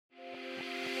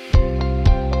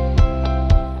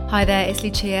Hi there, it's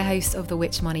Lucia, host of the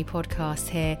Which Money podcast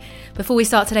here. Before we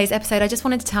start today's episode, I just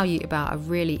wanted to tell you about a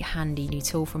really handy new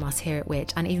tool from us here at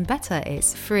Which, and even better,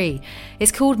 it's free.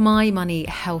 It's called My Money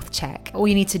Health Check. All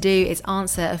you need to do is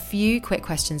answer a few quick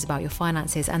questions about your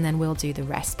finances, and then we'll do the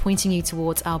rest, pointing you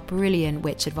towards our brilliant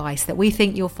Which advice that we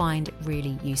think you'll find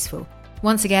really useful.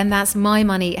 Once again, that's My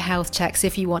Money Health Checks.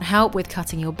 If you want help with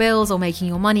cutting your bills or making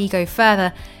your money go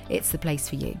further, it's the place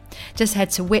for you. Just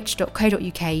head to which.co.uk/My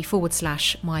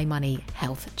Money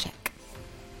Health Check.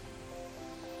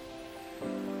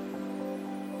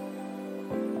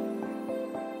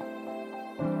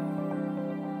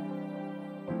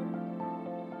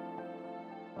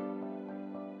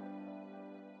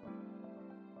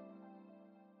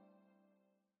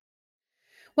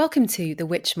 Welcome to the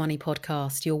Which Money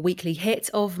podcast, your weekly hit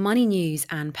of money news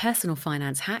and personal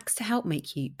finance hacks to help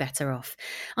make you better off.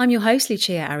 I'm your host,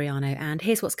 Lucia Ariano, and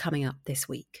here's what's coming up this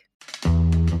week.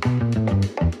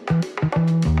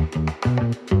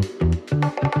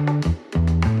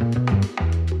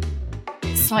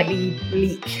 Slightly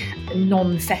bleak,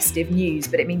 non-festive news,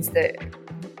 but it means that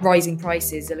rising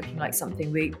prices are looking like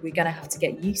something we're going to have to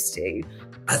get used to.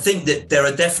 I think that there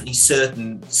are definitely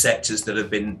certain sectors that have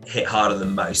been hit harder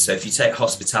than most. So if you take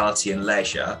hospitality and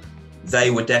leisure, they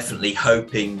were definitely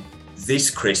hoping this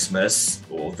Christmas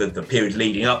or the period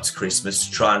leading up to Christmas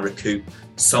to try and recoup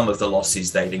some of the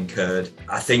losses they'd incurred.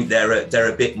 I think they're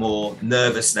a bit more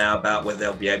nervous now about whether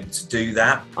they'll be able to do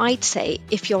that. I'd say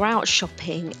if you're out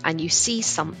shopping and you see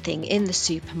something in the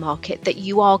supermarket that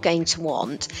you are going to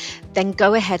want, then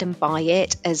go ahead and buy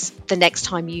it, as the next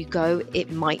time you go,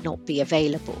 it might not be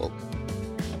available.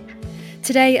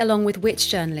 Today, along with Which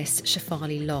journalist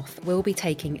Shefali Loth, we'll be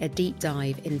taking a deep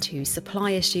dive into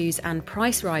supply issues and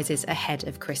price rises ahead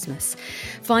of Christmas.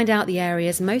 Find out the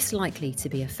areas most likely to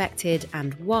be affected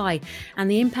and why, and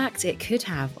the impact it could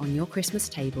have on your Christmas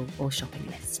table or shopping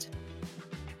list.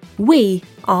 We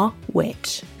are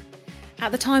Which.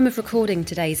 At the time of recording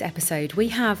today's episode, we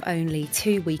have only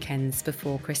 2 weekends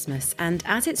before Christmas, and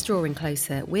as it's drawing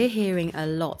closer, we're hearing a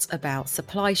lot about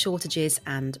supply shortages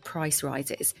and price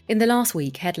rises. In the last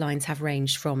week, headlines have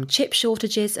ranged from chip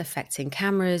shortages affecting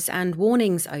cameras and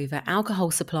warnings over alcohol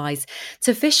supplies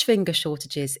to fish finger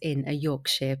shortages in a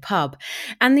Yorkshire pub.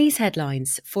 And these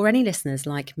headlines, for any listeners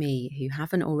like me who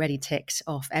haven't already ticked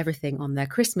off everything on their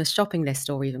Christmas shopping list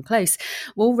or even close,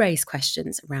 will raise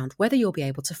questions around whether you'll be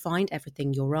able to find everything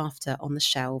you're after on the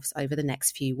shelves over the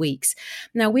next few weeks.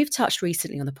 Now, we've touched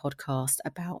recently on the podcast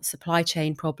about supply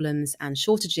chain problems and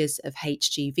shortages of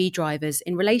HGV drivers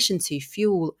in relation to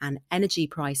fuel and energy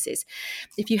prices.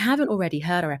 If you haven't already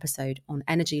heard our episode on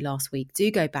energy last week,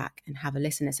 do go back and have a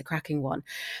listen. It's a cracking one.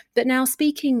 But now,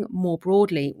 speaking more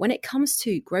broadly, when it comes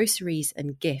to groceries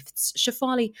and gifts,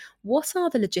 Shefali, what are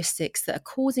the logistics that are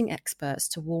causing experts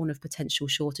to warn of potential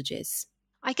shortages?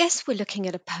 I guess we're looking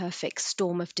at a perfect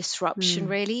storm of disruption,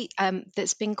 really,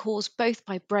 that's been caused both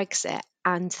by Brexit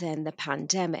and then the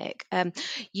pandemic.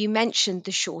 You mentioned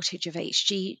the shortage of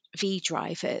HGV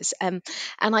drivers, and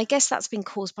I guess that's been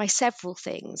caused by several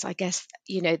things. I guess,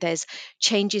 there's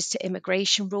changes to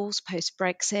immigration rules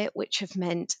post-Brexit, which have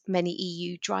meant many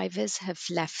EU drivers have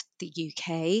left the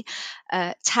UK.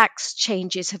 Tax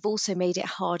changes have also made it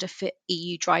harder for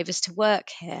EU drivers to work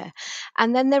here.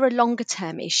 And then there are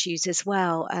longer-term issues as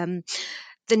well.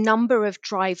 The number of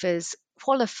drivers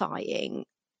qualifying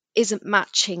isn't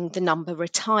matching the number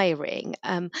retiring.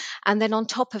 And then on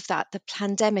top of that, the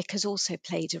pandemic has also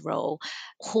played a role,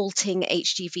 halting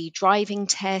HGV driving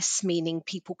tests, meaning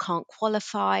people can't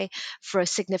qualify for a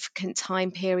significant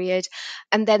time period.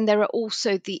 And then there are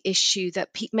also the issue that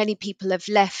many people have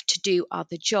left to do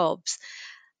other jobs.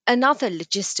 Another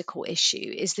logistical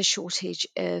issue is the shortage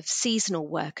of seasonal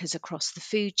workers across the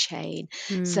food chain.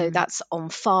 So that's on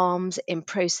farms, in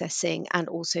processing, and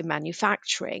also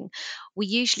manufacturing. We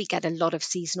usually get a lot of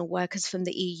seasonal workers from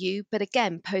the EU, but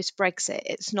again, post-Brexit,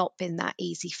 it's not been that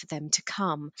easy for them to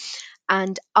come.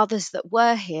 And others that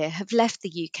were here have left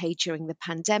the UK during the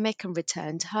pandemic and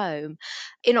returned home.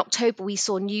 In October, we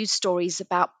saw news stories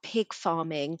about pig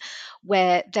farming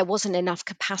where there wasn't enough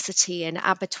capacity in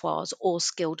abattoirs or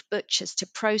skilled butchers to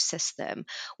process them,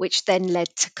 which then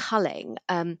led to culling.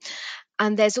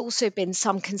 And there's also been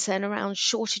some concern around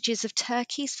shortages of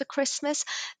turkeys for Christmas.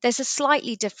 There's a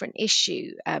slightly different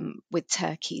issue with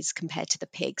turkeys compared to the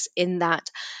pigs in that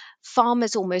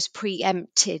farmers almost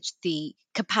preempted the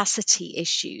capacity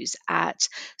issues at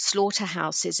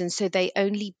slaughterhouses, and so they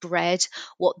only bred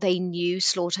what they knew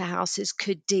slaughterhouses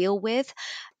could deal with.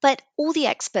 But all the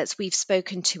experts we've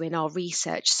spoken to in our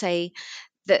research say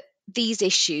that these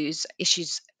issues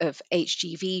of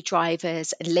HGV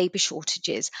drivers and labour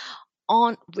shortages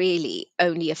aren't really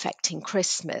only affecting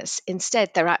Christmas.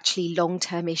 Instead, they're actually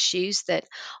long-term issues that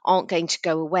aren't going to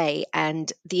go away,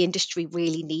 and the industry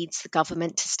really needs the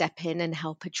government to step in and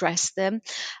help address them.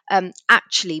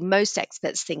 Actually, most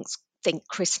experts think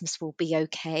Christmas will be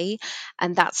okay.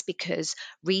 And that's because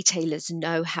retailers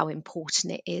know how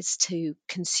important it is to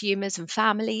consumers and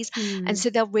families. And so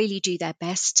they'll really do their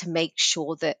best to make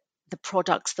sure that the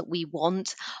products that we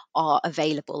want are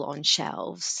available on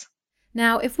shelves.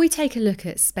 Now, if we take a look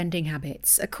at spending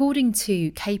habits, according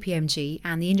to KPMG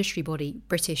and the industry body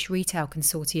British Retail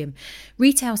Consortium,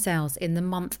 retail sales in the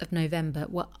month of November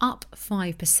were up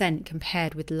 5%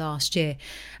 compared with last year.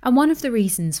 And one of the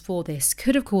reasons for this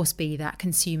could, of course, be that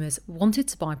consumers wanted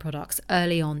to buy products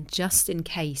early on just in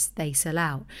case they sell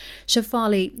out.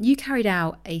 Shafali, you carried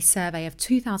out a survey of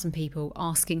 2,000 people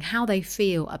asking how they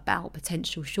feel about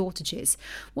potential shortages.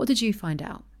 What did you find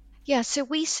out? Yeah, so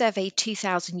we surveyed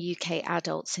 2,000 UK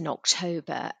adults in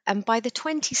October, and by the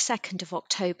 22nd of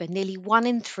October, nearly 1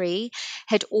 in 3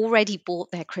 had already bought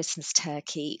their Christmas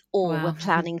turkey or were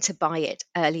planning to buy it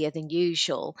earlier than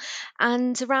usual.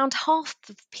 And around half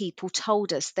of people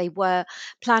told us they were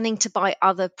planning to buy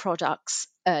other products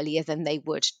earlier than they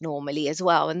would normally as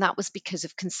well, and that was because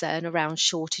of concern around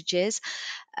shortages.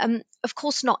 Of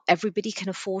course, not everybody can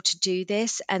afford to do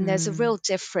this, and there's a real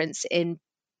difference in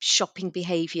shopping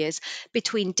behaviours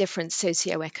between different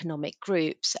socioeconomic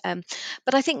groups.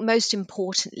 But I think most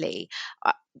importantly,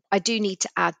 I do need to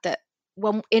add that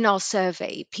when in our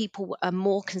survey, people are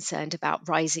more concerned about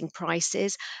rising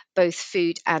prices, both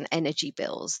food and energy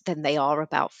bills, than they are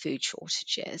about food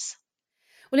shortages.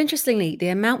 Well, interestingly, the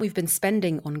amount we've been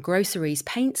spending on groceries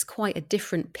paints quite a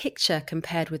different picture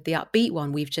compared with the upbeat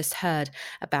one we've just heard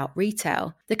about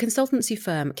retail. The consultancy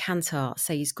firm Kantar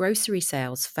says grocery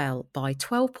sales fell by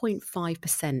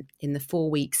 12.5% in the 4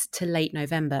 weeks to late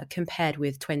November compared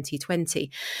with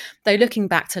 2020. Though looking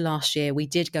back to last year, we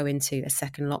did go into a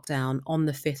second lockdown on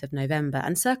the 5th of November,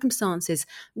 and circumstances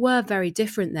were very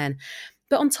different then.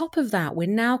 But on top of that, we're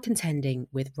now contending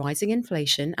with rising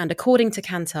inflation, and according to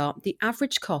Kantar, the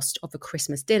average cost of a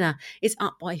Christmas dinner is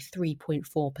up by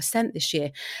 3.4% this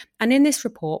year. And in this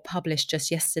report published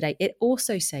just yesterday, it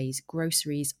also says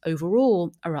groceries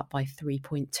overall are up by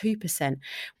 3.2%,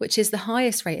 which is the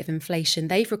highest rate of inflation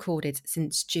they've recorded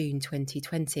since June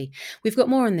 2020. We've got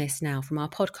more on this now from our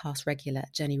podcast regular,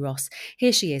 Jenny Ross.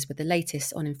 Here she is with the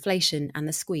latest on inflation and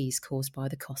the squeeze caused by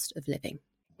the cost of living.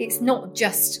 It's not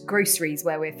just groceries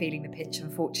where we're feeling the pinch,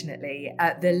 unfortunately.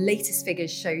 The latest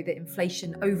figures show that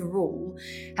inflation overall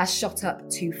has shot up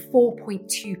to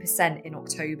 4.2% in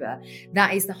October.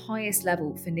 That is the highest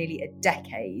level for nearly a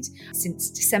decade, since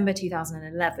December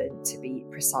 2011 to be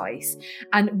precise.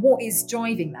 And what is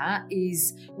driving that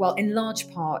is, well, in large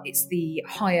part, it's the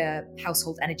higher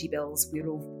household energy bills we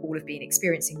all have been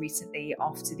experiencing recently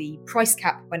after the price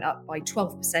cap went up by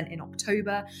 12% in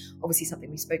October. Obviously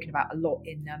something we've spoken about a lot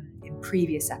in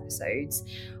previous episodes.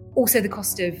 Also the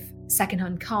cost of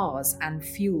secondhand cars and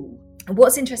fuel. And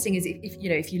what's interesting is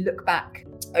if you look back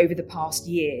over the past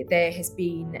year, there's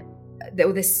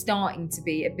starting to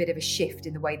be a bit of a shift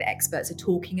in the way that experts are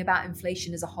talking about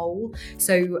inflation as a whole.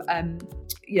 So,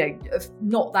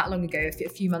 not that long ago, a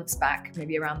few months back,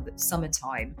 maybe around the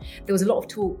summertime, there was a lot of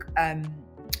talk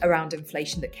around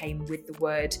inflation that came with the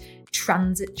word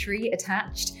transitory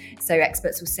attached. So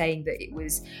experts were saying that it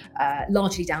was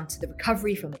largely down to the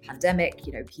recovery from the pandemic.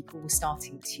 People were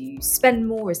starting to spend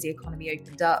more as the economy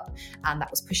opened up, and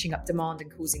that was pushing up demand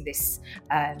and causing this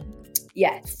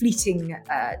fleeting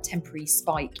temporary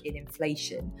spike in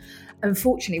inflation.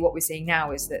 Unfortunately, what we're seeing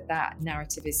now is that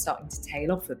narrative is starting to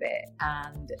tail off a bit,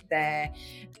 and there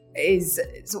is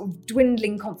sort of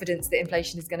dwindling confidence that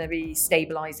inflation is going to be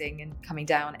stabilising and coming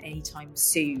down anytime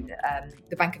soon.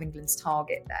 The Bank of England's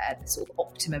target there, the sort of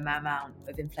optimum amount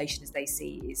of inflation as they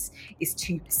see is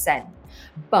 2%.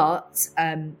 But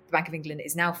the Bank of England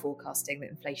is now forecasting that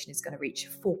inflation is going to reach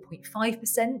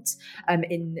 4.5%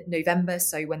 in November.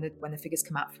 So when the figures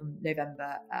come out from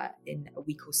November in a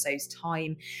week or so's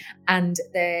time, and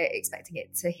they're expecting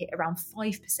it to hit around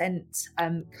 5%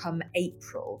 come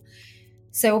April.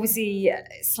 So obviously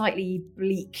slightly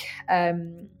bleak,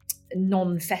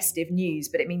 non-festive news,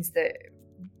 but it means that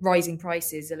rising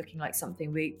prices are looking like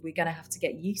something we're going to have to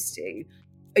get used to.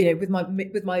 With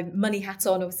my money hat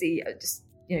on, obviously, just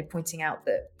pointing out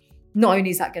that not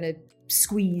only is that going to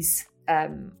squeeze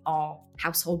our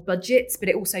household budgets, but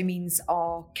it also means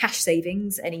our cash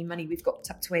savings, any money we've got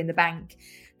tucked away in the bank,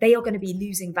 they are going to be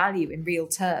losing value in real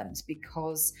terms,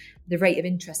 because the rate of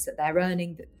interest that they're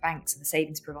earning, that the banks and the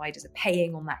savings providers are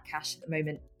paying on that cash at the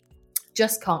moment,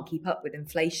 just can't keep up with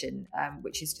inflation,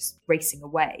 which is just racing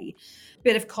away.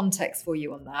 Bit of context for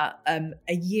you on that.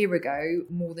 A year ago,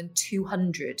 more than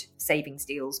 200 savings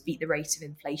deals beat the rate of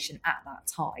inflation at that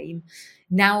time.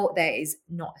 Now there is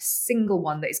not a single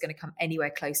one that is going to come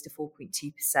anywhere close to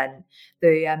 4.2%.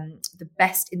 The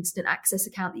best instant access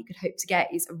account that you could hope to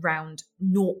get is around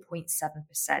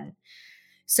 0.7%.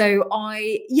 So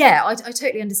I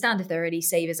totally understand if there are any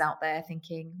savers out there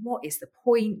thinking, what is the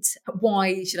point?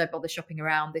 Why should I bother shopping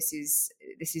around? This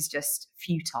is just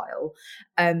futile.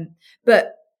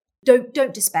 But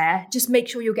don't despair. Just make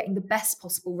sure you're getting the best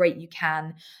possible rate you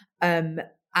can.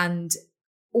 And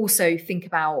also think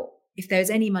about, if there's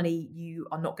any money you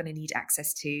are not going to need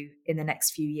access to in the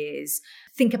next few years,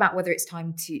 think about whether it's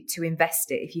time to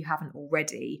invest it if you haven't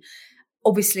already.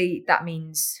 Obviously, that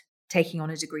means taking on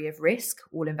a degree of risk.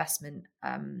 All investment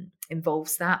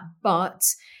involves that, but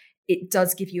it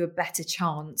does give you a better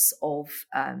chance of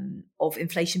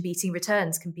inflation beating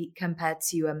returns compared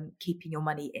to keeping your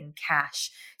money in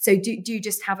cash. So do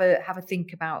just have a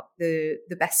think about the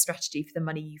best strategy for the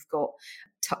money you've got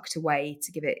tucked away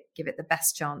to give it the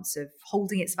best chance of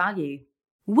holding its value.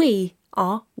 We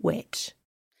are Which.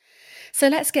 So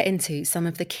let's get into some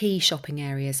of the key shopping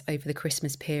areas over the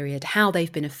Christmas period, how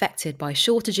they've been affected by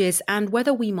shortages, and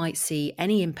whether we might see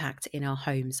any impact in our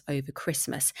homes over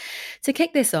Christmas. To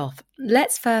kick this off,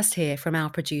 let's first hear from our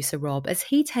producer Rob as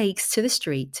he takes to the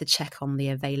street to check on the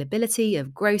availability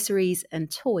of groceries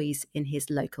and toys in his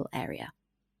local area.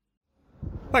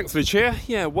 Thanks, Lucia.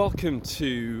 Yeah, welcome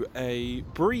to a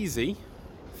breezy,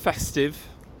 festive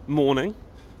morning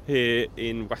here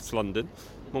in West London.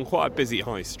 I'm on quite a busy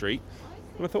high street,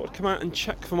 and I thought I'd come out and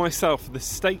check for myself the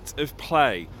state of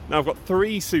play. Now, I've got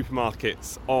 3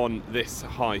 supermarkets on this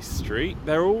high street.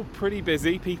 They're all pretty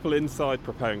busy, people inside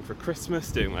preparing for Christmas,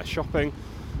 doing their shopping.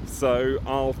 So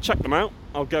I'll check them out,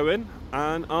 I'll go in,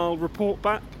 and I'll report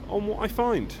back on what I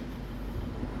find.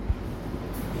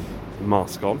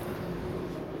 Mask on.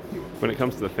 When it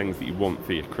comes to the things that you want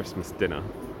for your Christmas dinner,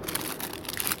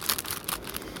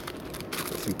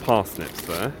 got some parsnips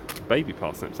there. Baby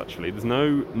parsnips, actually. There's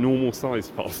no normal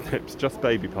sized parsnips, just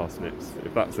baby parsnips,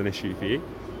 if that's an issue for you.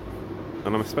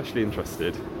 And I'm especially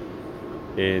interested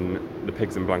in the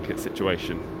pigs and blankets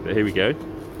situation. But here we go.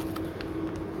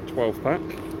 12 pack.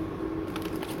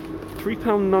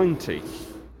 £3.90.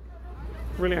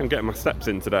 Really am getting my steps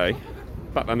in today.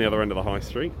 Back down the other end of the high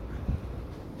street.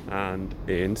 And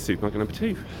in supermarket number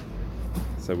 2.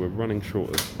 So we're running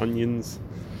short of onions,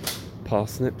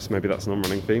 parsnips, maybe that's an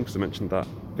on-running theme because I mentioned that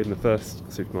in the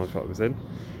first supermarket I was in.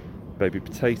 Baby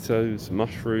potatoes,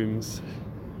 mushrooms,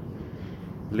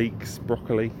 leeks,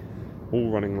 broccoli, all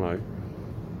running low.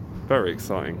 Very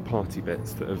exciting party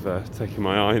bits that have taken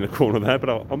my eye in the corner there, but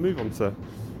I'll move on to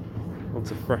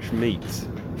fresh meat.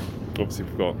 Obviously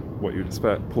we've got what you would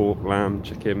expect: pork, lamb,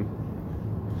 chicken.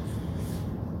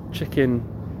 Chicken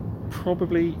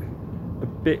probably a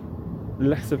bit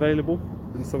less available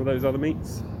than some of those other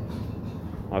meats.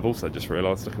 I've also just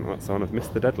realised, looking at that sign, I've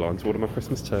missed the deadline to order my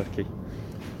Christmas turkey.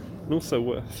 And also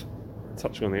worth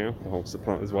touching on the alcohol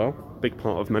supply as well. Big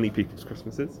part of many people's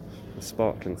Christmases. The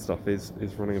sparkling stuff is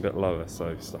running a bit lower,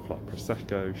 so stuff like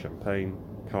Prosecco, Champagne,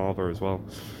 Cava as well.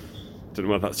 Don't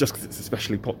know whether that's just because it's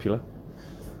especially popular,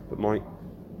 but might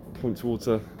point towards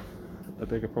a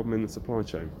bigger problem in the supply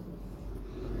chain.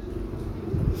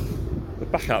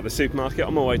 But back out of the supermarket,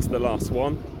 on my way to the last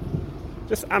one.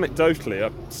 Just anecdotally,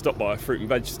 I stopped by a fruit and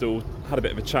veg stall, had a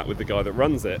bit of a chat with the guy that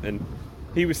runs it, and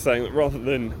he was saying that rather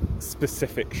than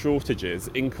specific shortages,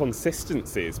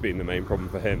 inconsistency has been the main problem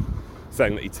for him.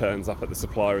 Saying that he turns up at the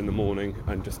supplier in the morning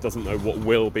and just doesn't know what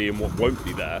will be and what won't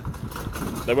be there.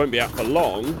 They won't be out for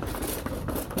long,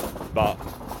 but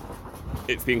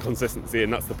it's the inconsistency,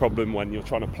 and that's the problem when you're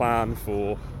trying to plan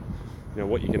for, you know,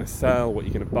 what you're going to sell, what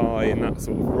you're going to buy in that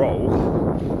sort of role.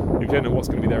 If you don't know what's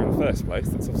going to be there in the first place,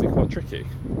 that's obviously quite tricky.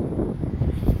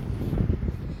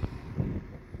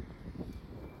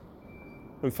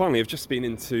 And finally, I've just been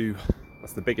into,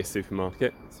 that's the biggest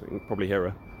supermarket, so you can probably hear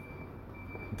a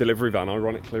delivery van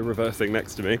ironically reversing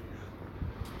next to me.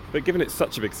 But given it's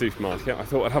such a big supermarket, I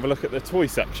thought I'd have a look at the toy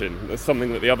section. That's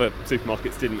something that the other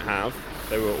supermarkets didn't have.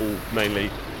 They were all mainly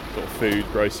sort of food,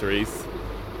 groceries.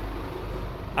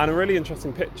 And a really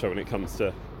interesting picture when it comes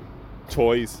to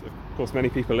toys. Of course, many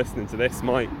people listening to this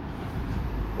might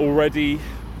already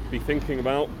be thinking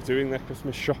about doing their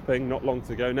Christmas shopping, not long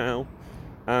to go now.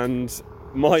 And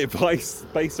my advice,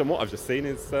 based on what I've just seen,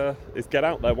 is get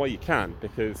out there while you can,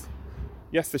 because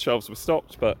yes, the shelves were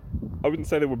stocked, but I wouldn't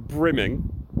say they were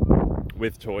brimming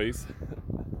with toys.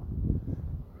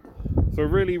 So a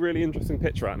really, really interesting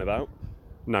picture out and about.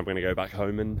 Now I'm going to go back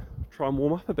home and try and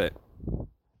warm up a bit.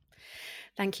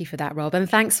 Thank you for that, Rob, and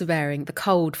thanks for bearing the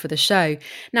cold for the show.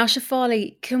 Now,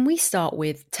 Shefali, can we start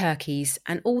with turkeys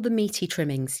and all the meaty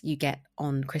trimmings you get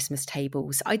on Christmas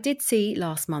tables? I did see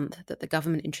last month that the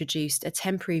government introduced a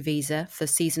temporary visa for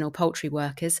seasonal poultry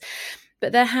workers,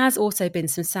 but there has also been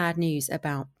some sad news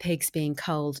about pigs being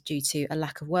culled due to a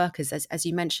lack of workers, as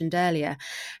you mentioned earlier.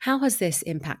 How has this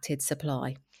impacted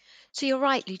supply? So you're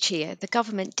right, Lucia, the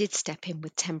government did step in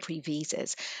with temporary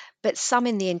visas, but some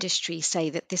in the industry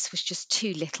say that this was just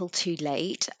too little too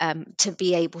late to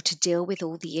be able to deal with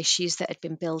all the issues that had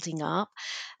been building up.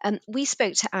 We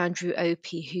spoke to Andrew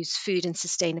Opie, who's Food and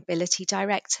Sustainability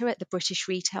Director at the British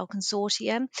Retail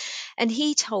Consortium, and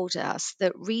he told us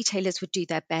that retailers would do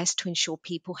their best to ensure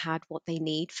people had what they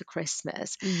need for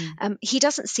Christmas. He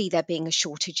doesn't see there being a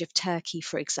shortage of turkey,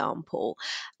 for example.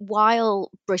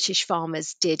 While British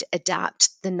farmers did adapt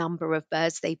the number of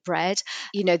birds they bred,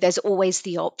 there's always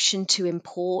the option to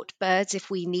import birds if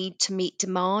we need to meet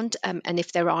demand, and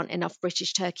if there aren't enough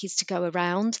British turkeys to go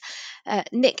around.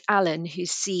 Nick Allen,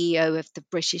 who's CEO of the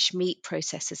British Meat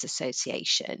Processors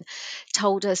Association,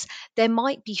 told us there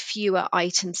might be fewer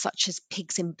items such as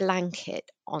pigs in blanket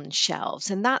on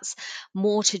shelves, and that's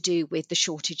more to do with the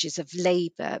shortages of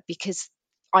labour, because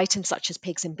items such as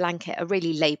pigs in blanket are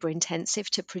really labour intensive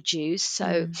to produce.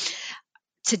 So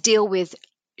to deal with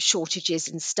shortages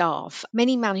in staff,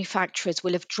 many manufacturers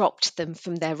will have dropped them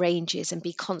from their ranges and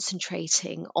be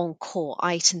concentrating on core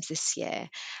items this year.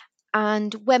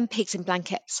 And when pigs in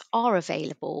blankets are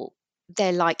available,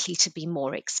 they're likely to be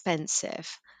more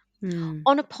expensive.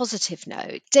 On a positive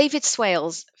note, David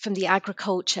Swales from the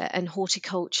Agriculture and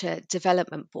Horticulture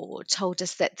Development Board told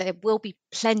us that there will be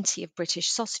plenty of British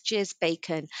sausages,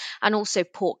 bacon, and also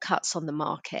pork cuts on the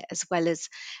market, as well as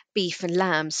beef and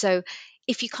lamb. So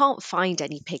if you can't find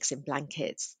any pigs in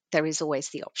blankets, there is always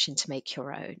the option to make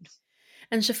your own.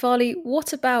 And Shefali,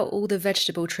 what about all the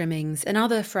vegetable trimmings and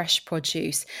other fresh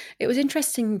produce? It was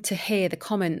interesting to hear the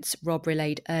comments Rob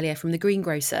relayed earlier from the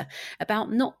greengrocer about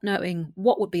not knowing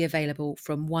what would be available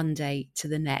from one day to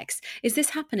the next. Is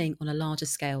this happening on a larger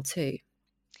scale too?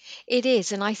 It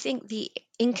is, and I think the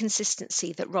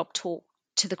inconsistency that Rob talked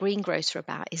to the greengrocer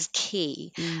about is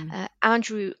key.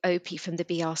 Andrew Opie from the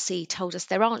BRC told us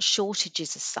there aren't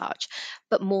shortages as such,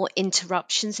 but more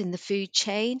interruptions in the food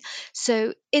chain.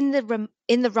 So in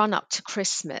the run up to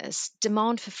Christmas,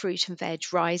 demand for fruit and veg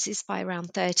rises by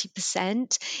around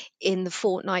 30% in the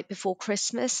fortnight before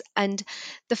Christmas, and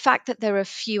the fact that there are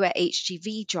fewer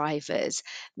HGV drivers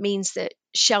means that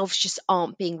shelves just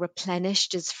aren't being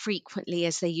replenished as frequently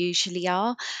as they usually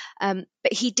are.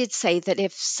 But he did say that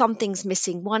if something's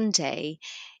missing one day,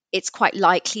 it's quite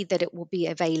likely that it will be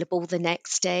available the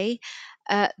next day.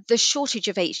 The shortage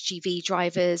of HGV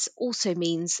drivers also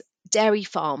means dairy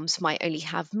farms might only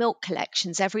have milk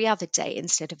collections every other day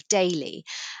instead of daily.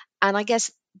 And I guess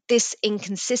this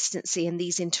inconsistency and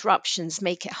these interruptions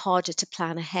make it harder to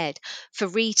plan ahead for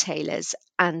retailers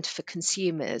and for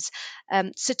consumers.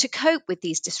 So to cope with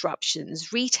these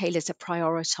disruptions, retailers are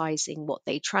prioritising what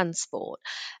they transport.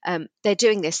 They're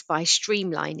doing this by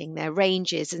streamlining their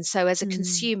ranges. And so as a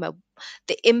consumer,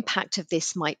 the impact of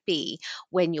this might be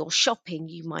when you're shopping,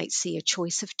 you might see a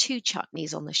choice of 2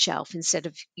 chutneys on the shelf instead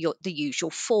of the usual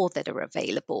 4 that are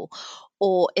available.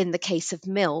 Or in the case of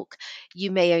milk, you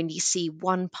may only see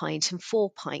 1 pint and 4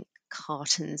 pint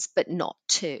cartons, but not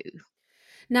 2.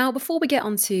 Now, before we get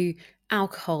on to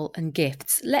alcohol and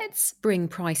gifts, let's bring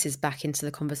prices back into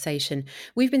the conversation.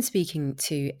 We've been speaking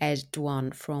to Ed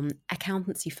Dwan from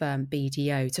accountancy firm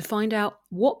BDO to find out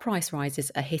what price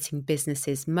rises are hitting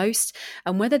businesses most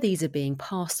and whether these are being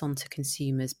passed on to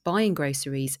consumers buying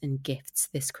groceries and gifts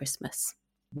this Christmas.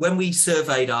 When we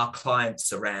surveyed our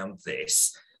clients around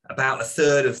this, about a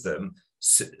third of them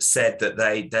said that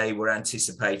they were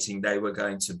anticipating they were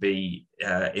going to be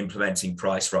implementing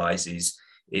price rises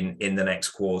in the next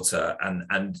quarter.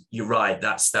 And you're right,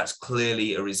 that's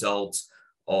clearly a result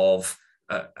of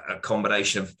a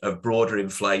combination of broader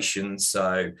inflation.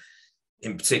 So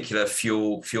in particular,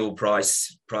 fuel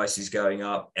prices going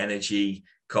up, energy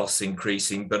costs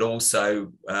increasing, but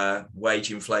also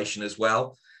wage inflation as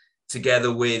well,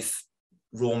 together with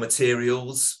raw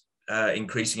materials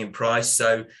increasing in price.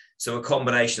 So a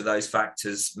combination of those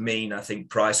factors mean, I think,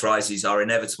 price rises are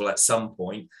inevitable at some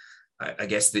point. I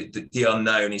guess the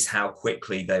unknown is how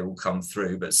quickly they will come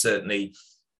through, but certainly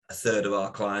a third of our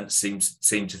clients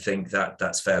seem to think that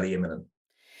that's fairly imminent.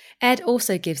 Ed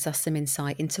also gives us some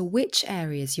insight into which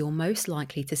areas you're most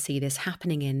likely to see this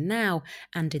happening in now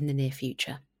and in the near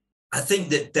future. I think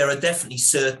that there are definitely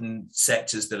certain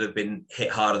sectors that have been hit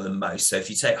harder than most. So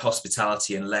if you take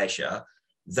hospitality and leisure,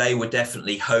 they were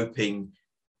definitely hoping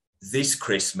this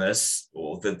Christmas,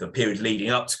 or the period leading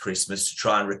up to Christmas, to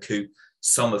try and recoup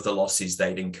some of the losses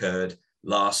they'd incurred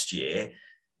last year.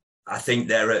 I think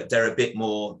they're a bit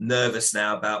more nervous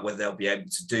now about whether they'll be able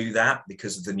to do that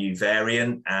because of the new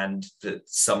variant and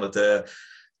some of the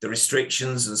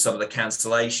restrictions and some of the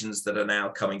cancellations that are now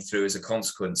coming through as a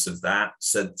consequence of that.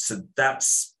 So that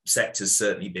sector's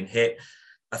certainly been hit.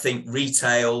 I think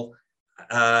retail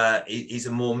is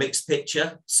a more mixed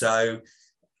picture. So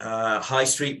high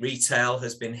street retail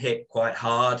has been hit quite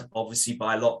hard, obviously,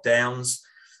 by lockdowns,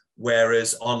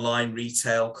 whereas online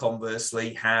retail,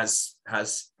 conversely, has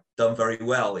done very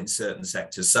well in certain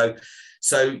sectors.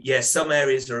 So yes, some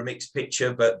areas are a mixed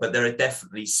picture, but there are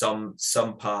definitely some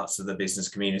parts of the business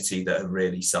community that have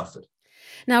really suffered.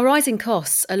 Now, rising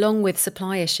costs, along with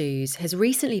supply issues, has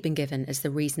recently been given as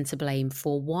the reason to blame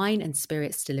for wine and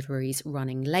spirits deliveries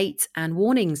running late and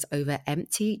warnings over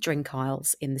empty drink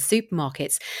aisles in the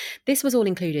supermarkets. This was all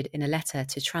included in a letter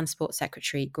to Transport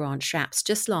Secretary Grant Shapps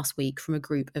just last week from a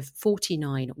group of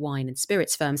 49 wine and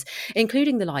spirits firms,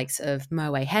 including the likes of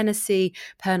Moët Hennessy,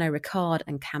 Pernod Ricard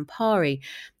and Campari.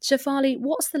 Shefali,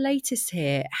 what's the latest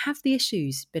here? Have the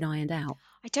issues been ironed out?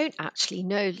 I don't actually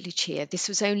know, Lucia. This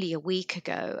was only a week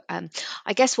ago.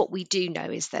 I guess what we do know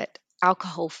is that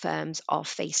alcohol firms are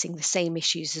facing the same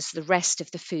issues as the rest of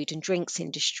the food and drinks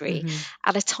industry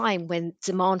at a time when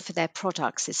demand for their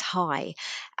products is high,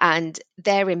 and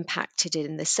they're impacted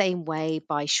in the same way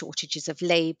by shortages of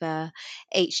labour,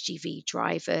 HGV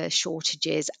driver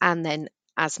shortages, and then,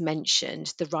 as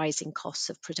mentioned, the rising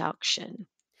costs of production.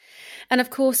 And of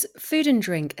course, food and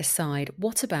drink aside,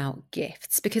 what about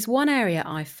gifts? Because one area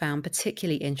I've found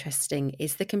particularly interesting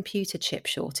is the computer chip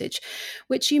shortage,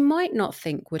 which you might not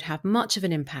think would have much of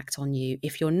an impact on you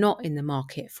if you're not in the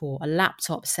market for a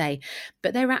laptop, say,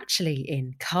 but they're actually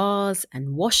in cars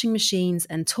and washing machines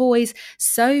and toys,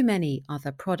 so many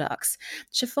other products.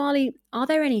 Shefali, are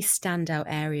there any standout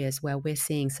areas where we're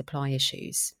seeing supply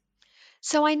issues?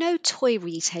 So I know toy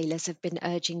retailers have been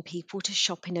urging people to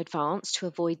shop in advance to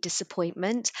avoid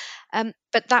disappointment,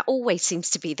 but that always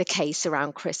seems to be the case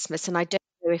around Christmas, and I don't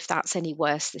know if that's any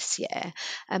worse this year.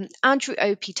 Andrew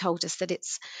Opie told us that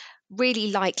it's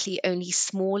really likely only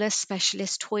smaller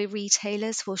specialist toy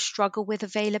retailers will struggle with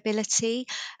availability.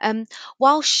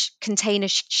 While container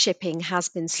shipping has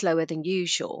been slower than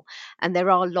usual and there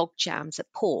are log jams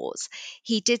at ports,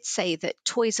 he did say that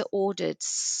toys are ordered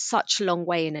such a long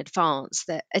way in advance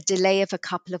that a delay of a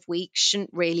couple of weeks shouldn't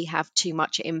really have too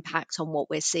much impact on what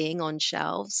we're seeing on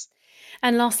shelves.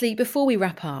 And lastly, before we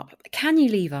wrap up, can you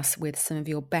leave us with some of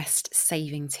your best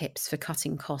saving tips for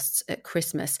cutting costs at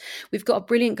Christmas? We've got a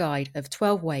brilliant guide of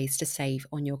 12 ways to save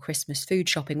on your Christmas food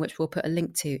shopping, which we'll put a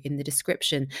link to in the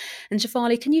description. And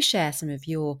Shefali, can you share some of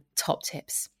your top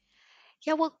tips?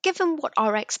 Yeah, well, given what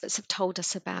our experts have told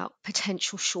us about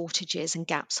potential shortages and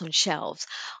gaps on shelves,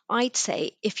 I'd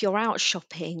say if you're out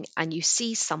shopping and you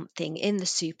see something in the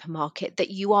supermarket that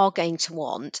you are going to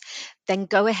want, then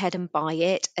go ahead and buy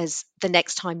it, as the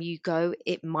next time you go,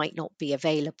 it might not be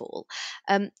available.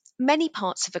 Many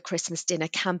parts of a Christmas dinner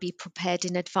can be prepared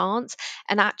in advance,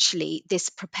 and actually this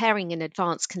preparing in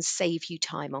advance can save you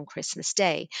time on Christmas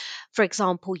Day. For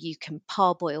example, you can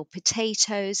parboil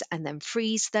potatoes and then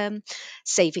freeze them,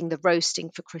 saving the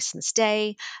roasting for Christmas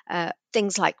Day.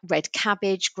 Things like red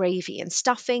cabbage, gravy and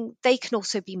stuffing, they can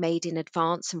also be made in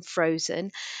advance and frozen.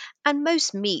 And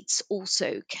most meats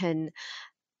also can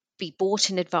be bought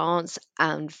in advance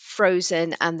and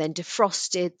frozen and then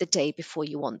defrosted the day before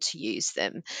you want to use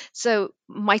them. So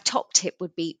my top tip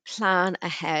would be plan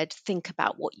ahead, think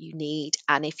about what you need,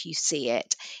 and if you see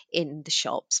it in the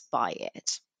shops, buy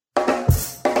it.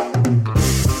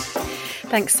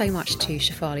 Thanks so much to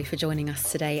Shefali for joining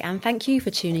us today, and thank you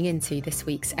for tuning into this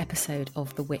week's episode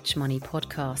of the Which Money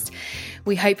podcast.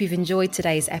 We hope you've enjoyed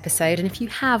today's episode, and if you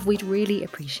have, we'd really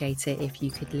appreciate it if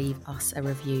you could leave us a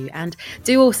review, and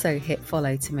do also hit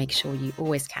follow to make sure you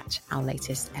always catch our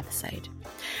latest episode.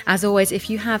 As always, if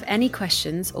you have any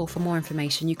questions or for more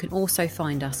information, you can also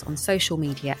find us on social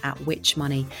media at Which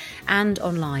Money and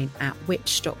online at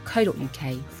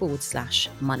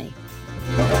which.co.uk/money.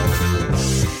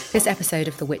 This episode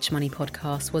of the Which Money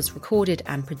podcast was recorded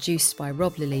and produced by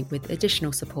Rob Lilly with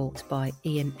additional support by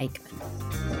Ian Aikman.